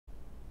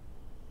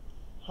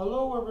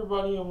Hello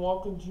everybody and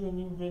welcome to a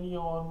new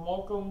video and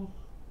welcome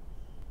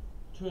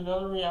to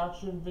another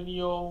reaction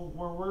video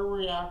where we're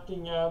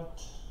reacting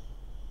at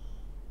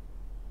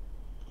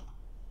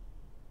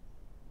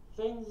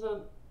things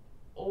that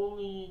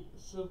only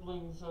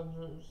siblings or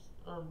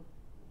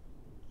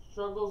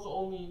struggles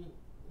only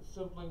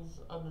siblings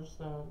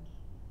understand.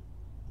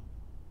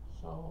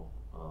 So,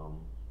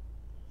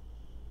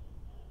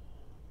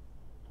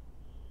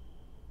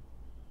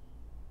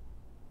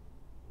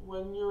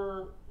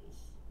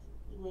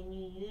 when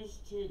you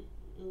used to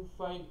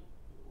fight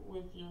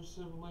with your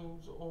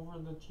siblings over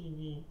the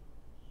TV.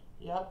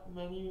 Yep,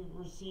 many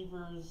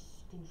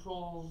receivers,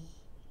 controls,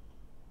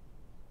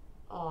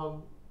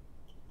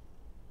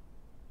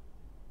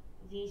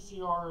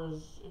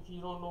 VCRs, if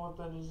you don't know what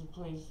that is, it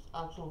plays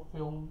actual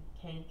film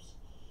tapes.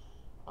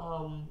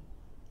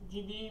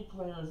 DVD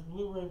players,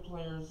 Blu-ray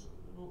players,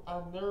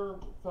 and their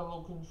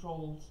fellow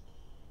controls.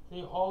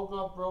 They all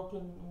got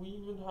broken. We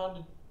even had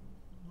a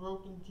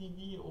broken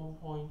TV at one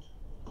point.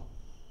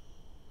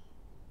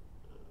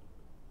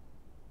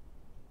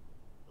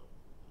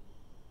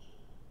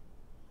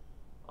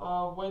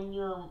 When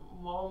your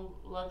mom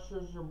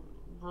lectures your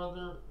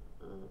brother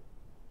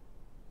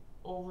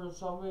over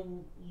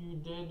something you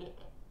did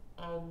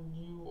and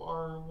you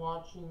are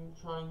watching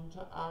trying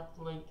to act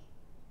like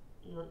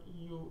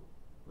you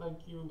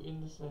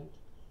innocent.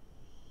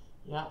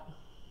 Yeah.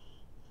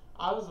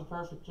 I was a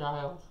perfect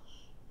child.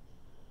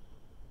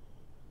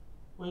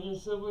 When your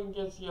sibling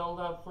gets yelled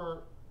at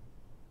for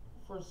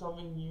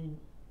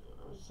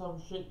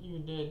some shit you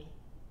did.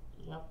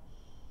 Yep.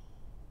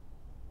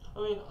 I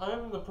mean,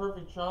 I'm the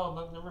perfect child.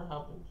 That never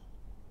happened.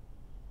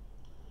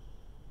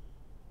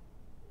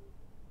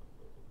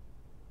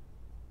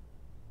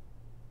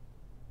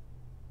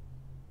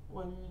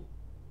 When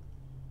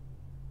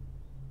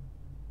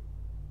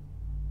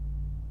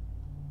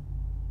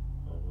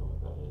I don't know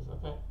what that is.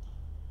 Okay.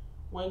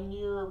 When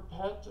your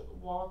pet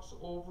walks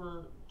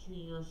over to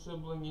your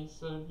sibling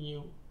instead of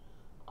you,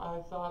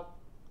 I thought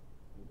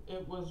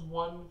it was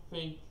one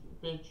fake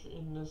bitch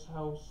in this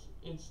house.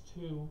 It's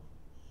two.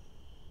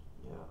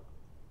 Yeah.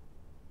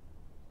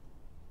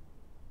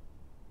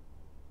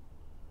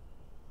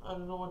 I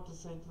don't know what to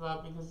say to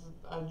that because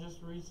I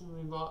just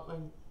recently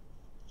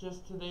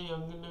just today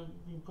I'm gonna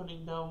be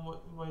putting down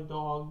my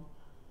dog.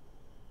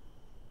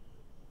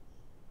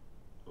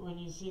 When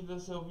you see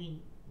this, it'll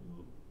be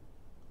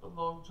a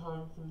long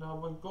time from now.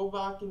 But go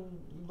back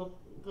and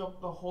look up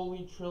the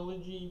Holy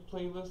Trilogy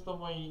playlist on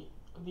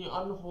the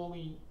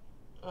Unholy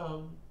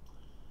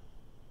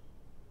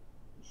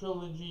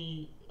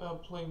Trilogy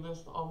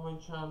playlist on my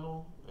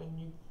channel,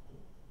 and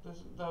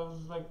that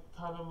was like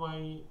kind of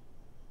my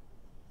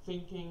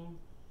thinking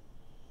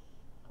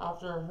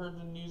after I heard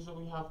the news that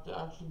we have to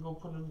actually go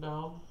put him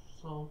down.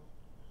 So,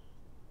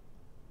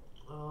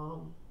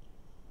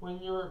 when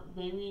you're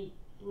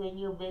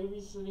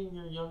babysitting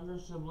your younger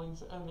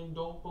siblings and they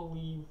don't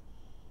believe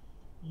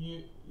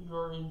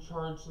you're in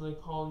charge, so they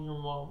call your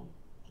mom.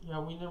 Yeah,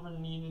 we never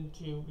needed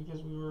to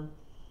because we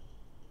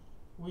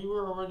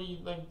were already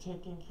like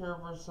taking care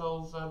of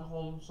ourselves at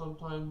home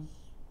sometimes,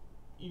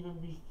 even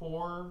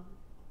before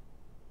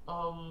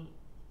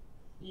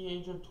the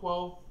age of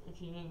 12. If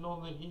you didn't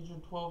know, the age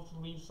of 12 to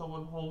leave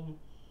someone home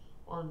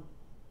or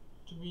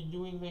to be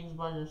doing things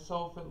by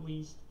yourself at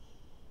least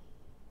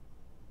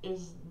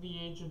is the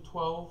age of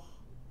 12.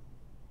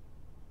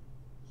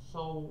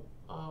 So,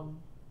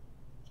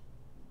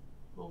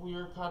 but we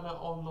were kind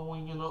of all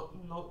knowing and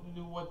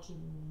knew what to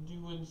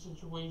do in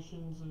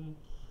situations and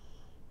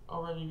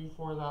already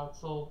before that.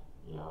 So,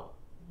 yeah,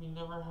 we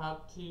never had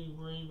to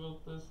worry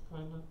about this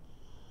kind of.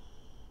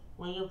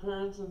 When your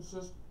parents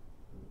insist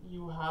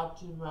you had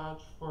to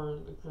match for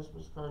the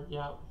Christmas card,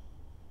 yeah.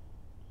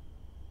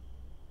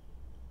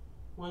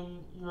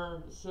 When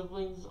your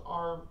siblings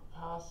are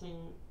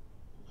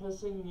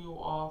pissing you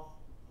off,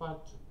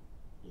 but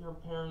your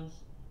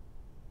parents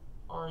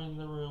are in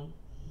the room,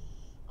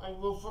 I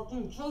will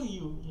fucking kill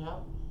you,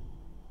 yeah.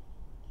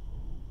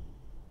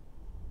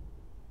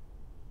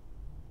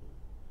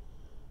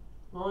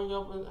 Growing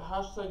up with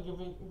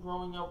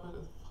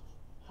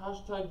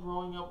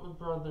growing up with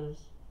brothers.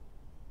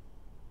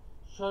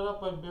 Shut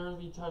up, I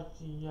barely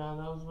touched you. Yeah,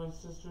 that was my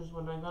sister's.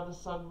 When I got a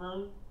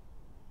sunburn,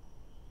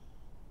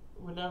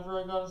 whenever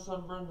I got a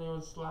sunburn, they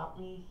would slap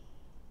me.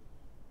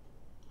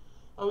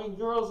 I mean,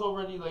 girls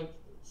already like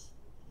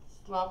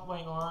slap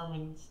my arm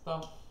and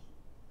stuff.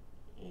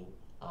 And,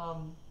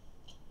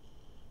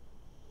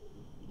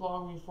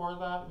 long before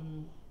that,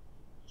 and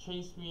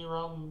chased me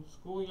around the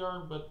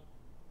schoolyard. But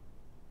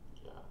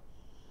yeah,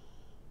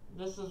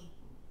 this is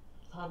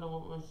kind of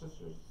what my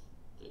sisters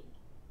did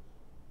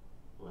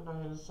when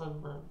I had a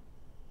sunburn.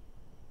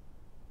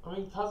 I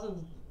mean,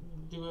 cousins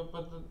do it,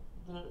 but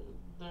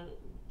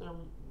they're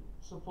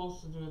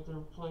supposed to do it.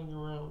 They're playing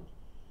around.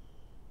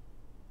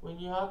 When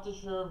you had to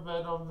share a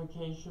bed on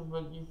vacation,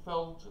 but you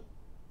felt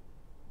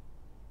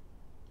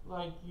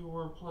like you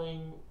were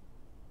playing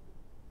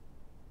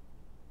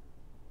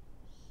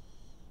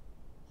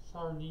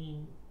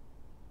sardines.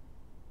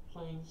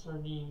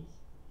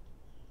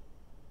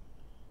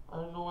 I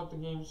don't know what the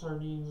game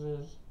Sardines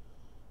is.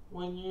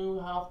 When you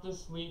have to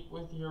sleep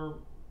with your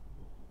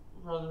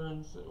brother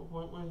and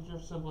with your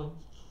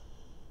siblings.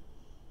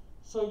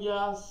 So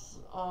yes,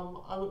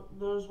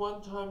 there was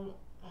one time,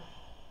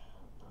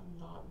 I'm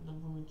not in the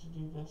mood to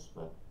do this,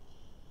 but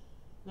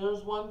there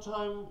was one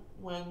time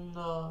when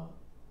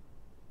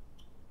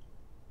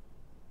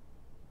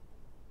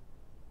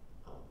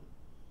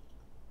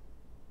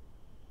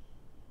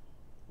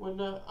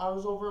I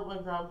was over at my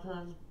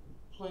grandparents'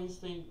 place.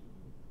 They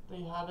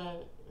had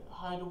a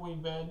hideaway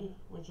bed,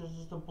 which is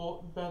just a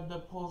bed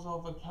that pulls out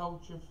of a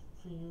couch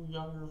for you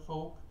younger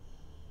folk.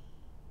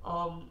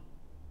 Um,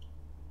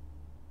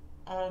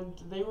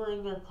 and they were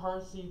in their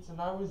car seats,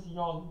 and I was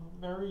young,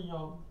 very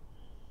young.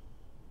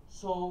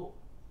 So,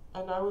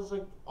 and I was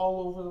like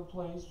all over the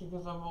place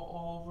because I'm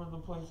all over the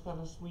place kind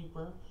of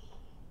sleeper.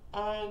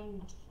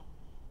 And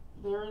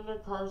they're in their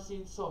car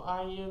seats, so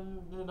I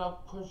ended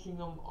up pushing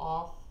them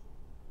off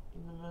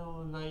in the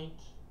middle of the night.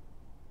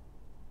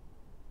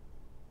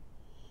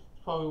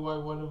 It's probably why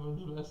one of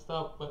them's messed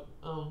up, but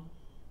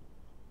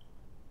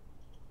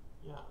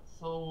yeah.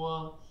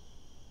 So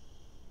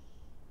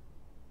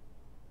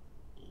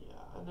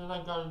yeah, and then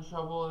I got in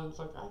trouble, and it's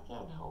like I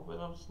can't help it,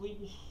 I'm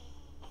sleepy.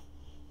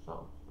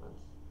 So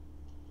that's.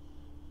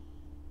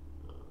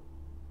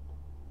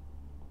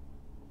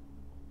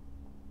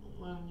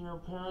 When your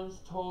parents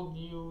told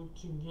you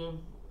to give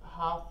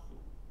half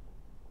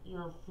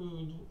your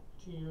food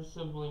to your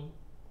sibling.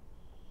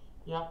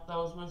 Yep, that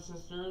was my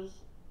sister's.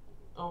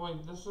 Oh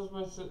wait, this was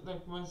my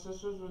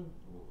sisters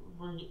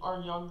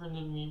are younger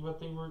than me, but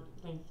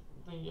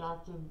they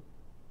acted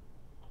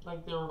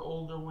like they were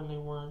older when they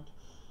weren't.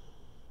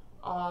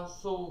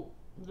 So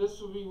this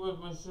would be what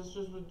my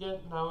sisters would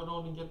get, and I would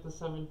only get the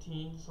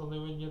 17, so they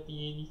would get the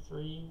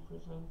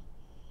 83%.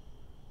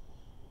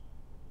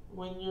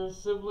 When your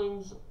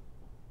siblings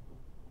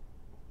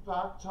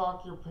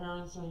backtalk your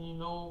parents and you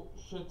know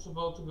shit's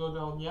about to go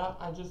down, yeah,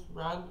 I just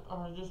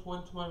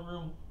went to my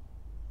room.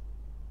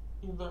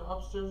 Either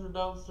upstairs or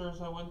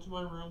downstairs, I went to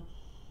my room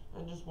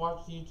and just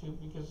watched YouTube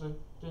because I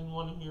didn't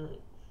want to hear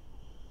it.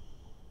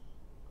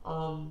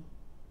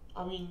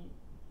 I mean,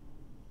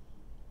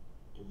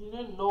 if you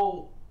didn't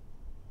know,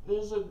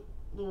 there's a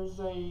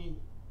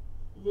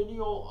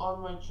video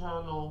on my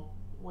channel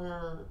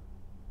where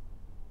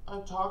I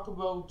talk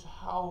about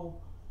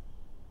how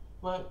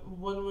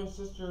one of my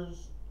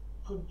sisters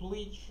put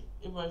bleach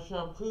in my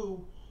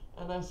shampoo,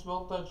 and I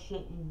smelled that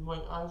shit and my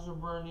eyes were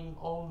burning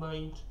all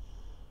night,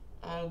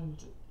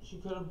 and she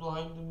could have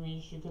blinded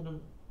me, she could have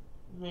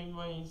made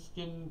my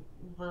skin,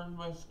 burned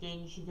my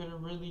skin, she could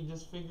have really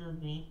disfigured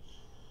me.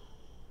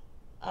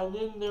 And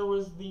then there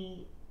was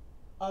the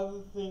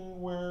other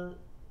thing where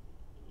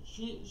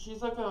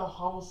she's like a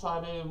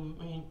homicidal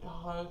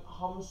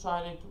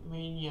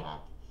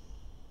maniac.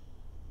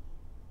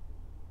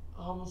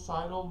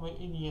 Homicidal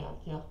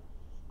maniac, yeah.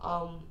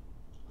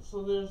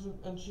 So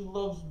and she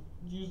loves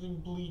using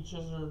bleach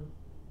as her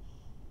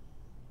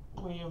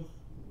way of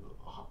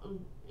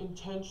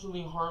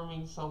intentionally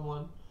harming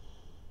someone.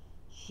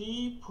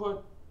 She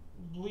put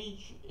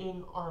bleach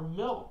in our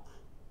milk.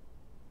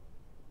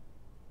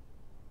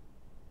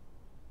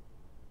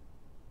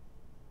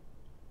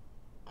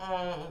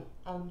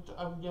 And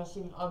I'm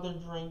guessing other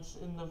drinks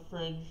in the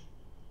fridge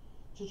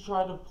to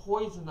try to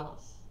poison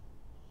us.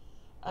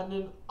 And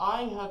then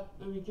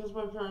because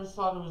my parents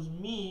thought it was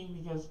me,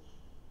 because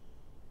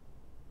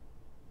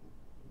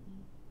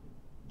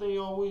they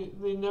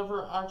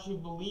never actually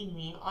believed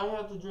me, I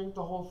had to drink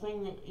the whole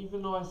thing,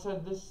 even though I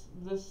said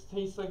this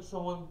tastes like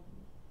someone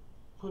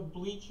put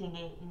bleach in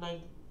it, and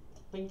I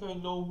think I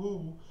know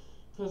who,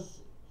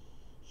 because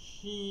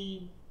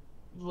she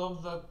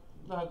loves that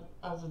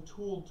as a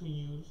tool to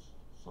use.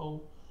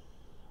 So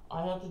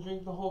I had to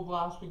drink the whole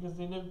glass because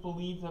they didn't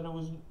believe that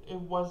it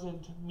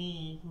wasn't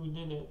me who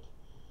did it.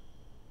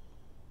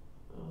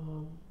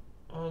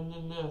 And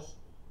then this,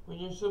 when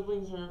your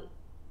siblings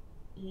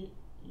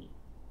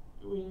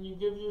when you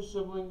give your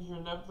siblings your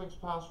Netflix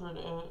password,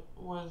 and it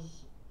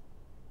was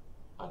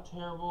a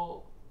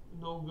terrible,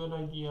 no good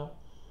idea.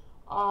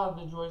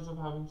 The joys of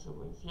having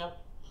siblings. Yep.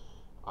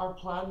 Our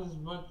plan is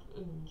much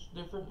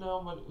different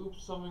now, but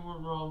oops, something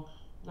went wrong.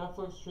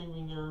 Netflix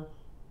streaming error.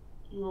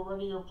 You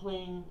already are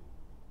playing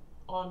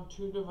on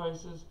 2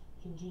 devices.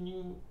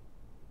 Continue,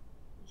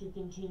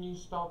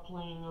 stop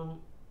playing on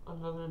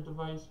another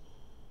device,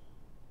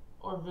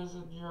 or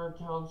visit your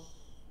account's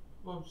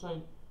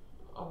website,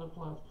 other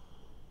plans.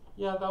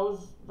 Yeah, that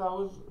was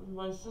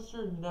my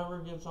sister never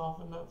gets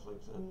off of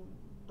Netflix, and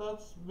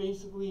that's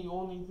basically the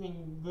only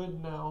thing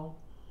good now,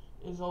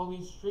 is all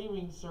these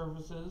streaming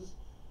services.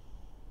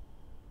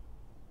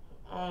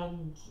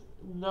 And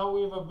now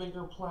we have a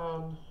bigger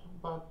plan,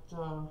 but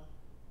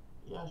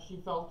yeah, she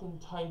felt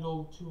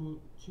entitled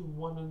to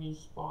one of these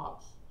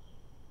spots.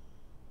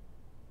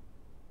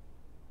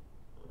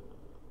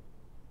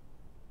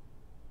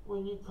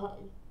 When you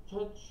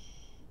catch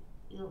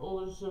your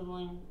older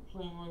sibling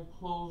playing with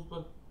clothes,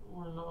 but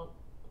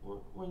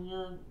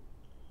when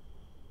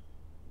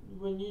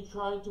when you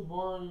tried to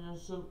borrow your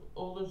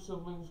older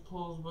sibling's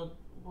clothes but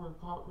were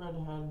caught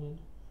red-handed.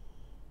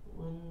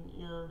 When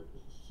your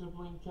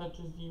sibling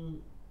catches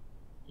you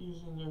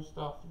using their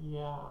stuff.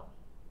 Yeah.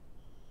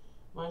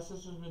 My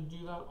sisters would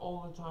do that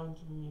all the time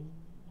to me.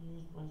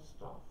 Use my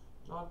stuff.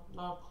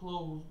 Not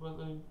clothes, but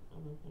like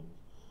other things.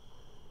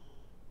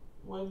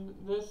 When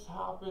this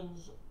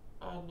happens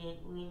and it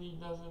really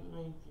doesn't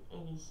make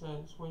any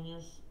sense, when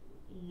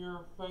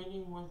you're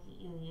fighting with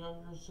your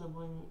younger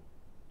sibling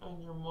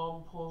and your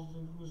mom pulls the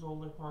who's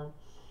older card.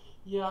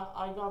 Yeah,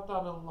 I got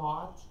that a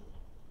lot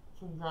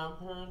from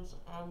grandparents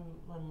and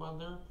my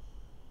mother.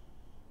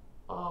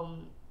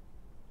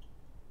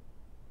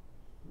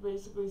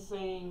 Basically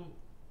saying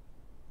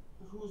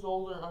who's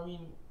older. I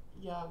mean,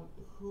 yeah,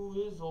 who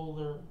is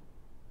older?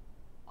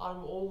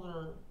 I'm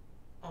older,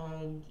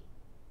 and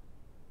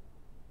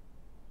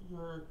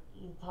you're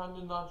kind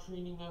of not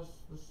treating us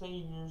the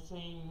same. They're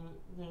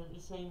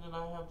saying that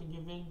I have to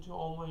give in to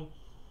all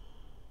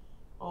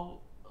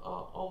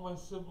my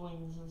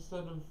siblings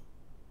instead of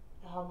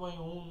have my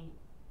own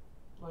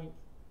like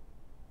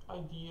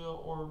idea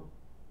or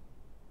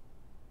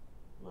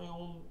my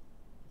own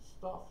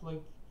stuff.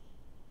 Like,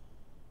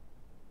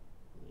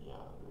 yeah,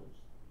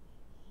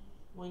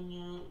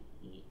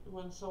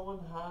 when someone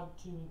had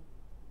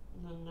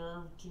the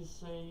nerve to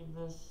say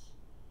this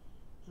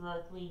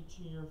directly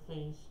to your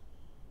face.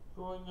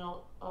 Growing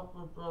up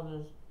with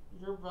brothers,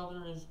 your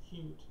brother is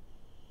cute.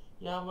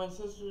 Yeah, my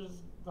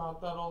sisters got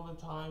that all the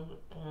time,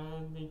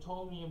 and they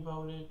told me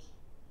about it.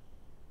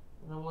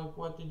 And I'm like,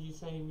 what did you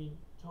say? We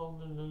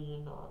told her, no, you're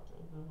not.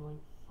 And I'm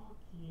like, fuck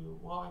you.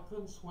 Well, I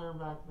couldn't swear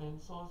back then,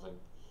 so I was like,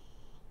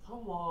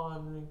 come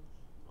on, like,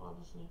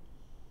 honestly.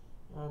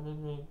 And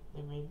then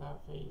they made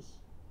that face.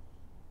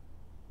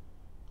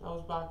 That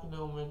was back in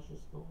elementary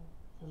school,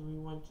 because we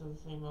went to the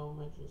same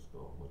elementary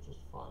school, which was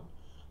fun.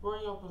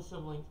 Growing up with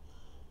siblings,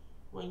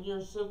 when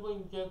your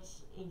sibling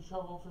gets in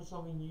trouble for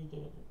something you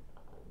did,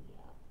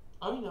 yeah.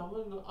 I mean,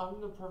 I'm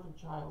the perfect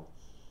child.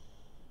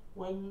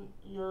 When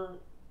your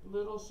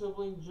little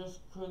sibling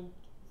just couldn't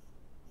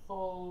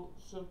follow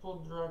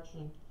simple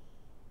direction.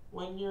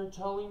 When you're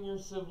telling your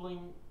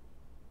sibling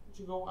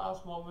to go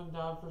ask mom and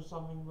dad for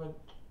something, but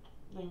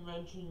they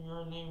mention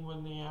your name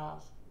when they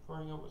ask.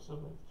 Growing up with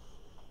siblings.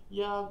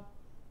 Yeah,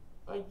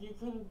 like you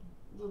can.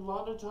 A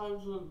lot of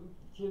times with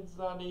kids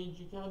that age,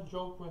 you can't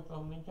joke with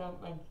them. They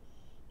can't like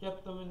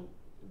get them in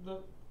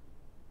the.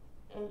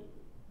 And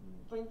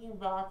thinking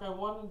back, I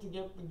wanted to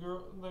get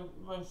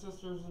my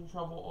sisters in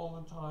trouble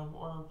all the time,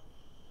 or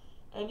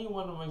any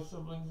one of my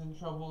siblings in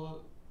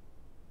trouble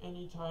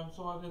anytime.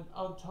 So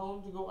I'd tell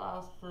them to go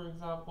ask, for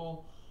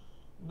example,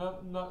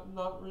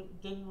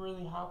 didn't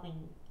really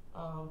happen.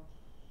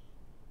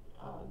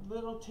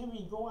 Little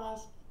Timmy, go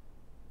ask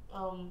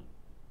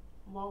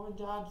mom and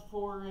dad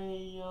for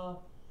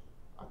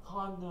a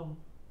condom,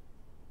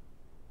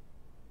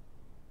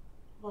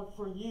 but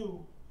for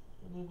you.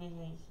 And then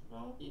they say,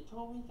 Matthew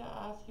told me to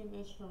ask you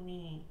this for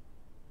me.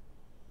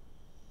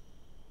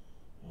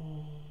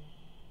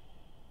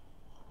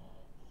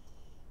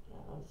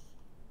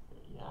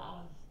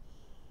 Yeah.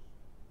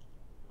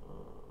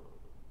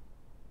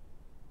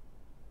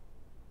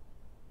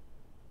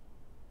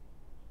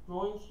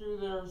 Going through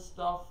their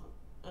stuff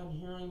and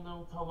hearing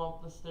them come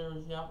up the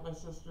stairs. Yeah, my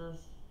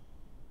sisters.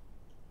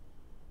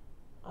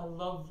 I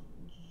love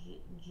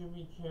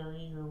Jimmy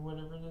Carrey, or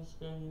whatever this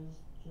guy is.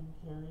 Jim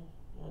Carrey.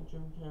 Yeah,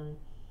 Jim Carrey.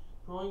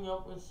 Growing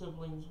up with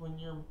siblings, when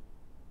your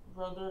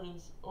brother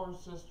or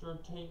sister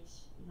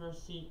takes your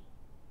seat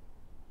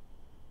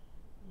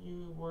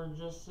you were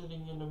just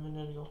sitting in a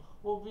minute ago.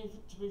 Well,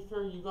 to be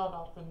fair, you got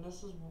up, and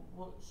this is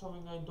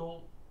something I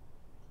don't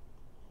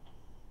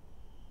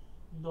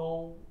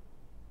know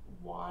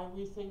why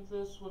we think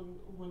this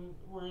when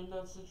we're in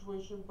that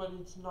situation, but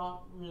it's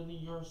not really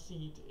your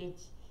seat.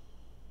 It's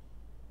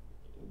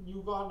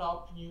you got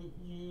up, you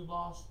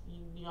lost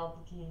the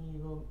opportunity to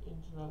go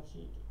into that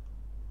seat.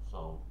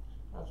 So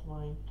that's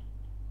mine.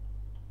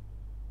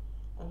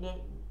 And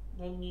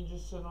then you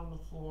just sit on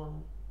the floor.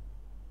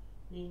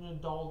 Be an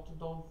adult.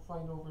 Don't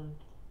fight over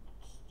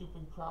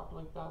stupid crap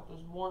like that.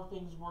 There's more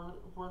things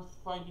worth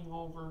fighting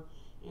over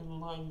in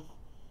life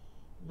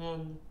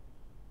than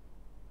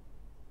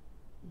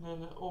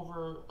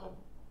over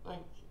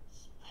like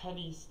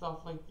petty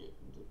stuff. Like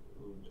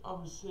I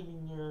was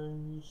sitting there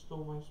and you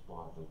stole my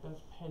spot. Like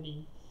that's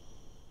petty.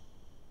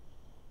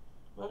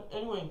 But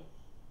anyway,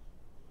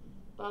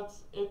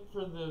 that's it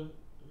for the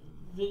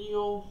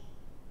video.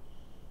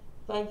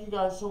 Thank you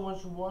guys so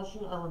much for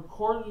watching. I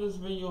recorded this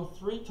video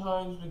 3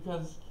 times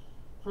because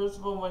first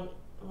of all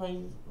my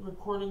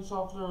recording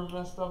software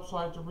messed up, so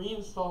I had to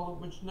reinstall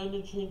it, which then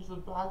it changed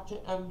it back to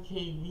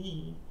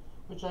MKV,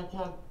 which I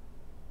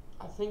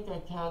think I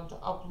can't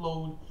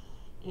upload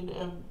in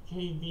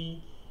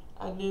MKV,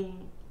 and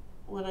then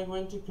when I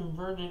went to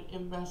convert it,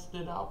 it messed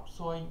it up,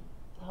 so I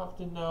have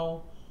to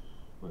now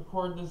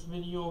record this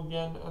video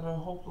again, and I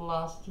hope the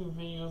last 2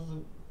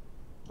 videos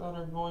that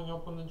are going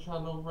up on the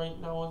channel right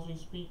now as we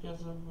speak,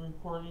 as I'm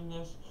recording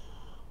this,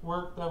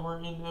 work that were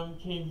in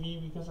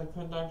MKV because I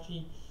couldn't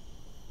actually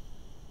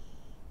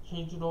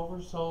change it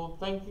over. So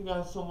thank you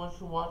guys so much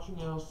for watching,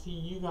 and I'll see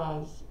you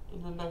guys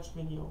in the next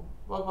video.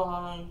 Bye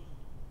bye.